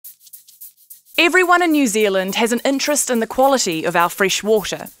Everyone in New Zealand has an interest in the quality of our fresh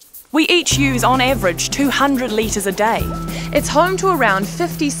water. We each use on average 200 litres a day. It's home to around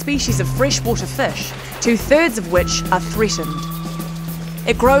 50 species of freshwater fish, 2/3 of which are threatened.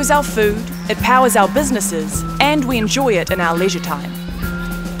 It grows our food, it powers our businesses, and we enjoy it in our leisure time.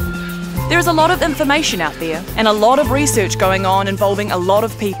 There is a lot of information out there and a lot of research going on involving a lot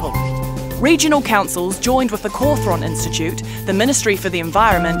of people. Regional councils joined with the Cawthron Institute, the Ministry for the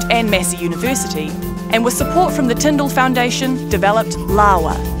Environment and Massey University, and with support from the Tyndall Foundation, developed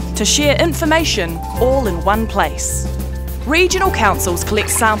LAWA to share information all in one place. Regional councils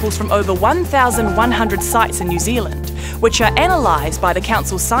collect samples from over 1,100 sites in New Zealand, which are analysed by the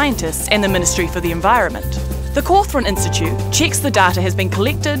council scientists and the Ministry for the Environment. The Cawthron Institute checks the data has been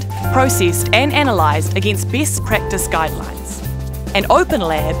collected, processed and analysed against best practice guidelines. An open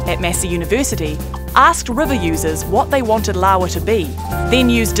lab at Massey University asked river users what they wanted LAWA to be, then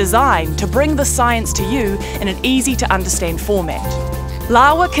used design to bring the science to you in an easy-to-understand format.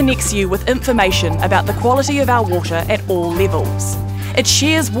 LAWA connects you with information about the quality of our water at all levels. It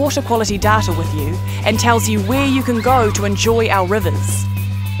shares water quality data with you and tells you where you can go to enjoy our rivers.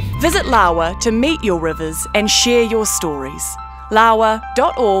 Visit LAWA to meet your rivers and share your stories.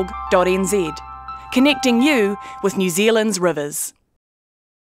 lawa.org.nz, connecting you with New Zealand's rivers.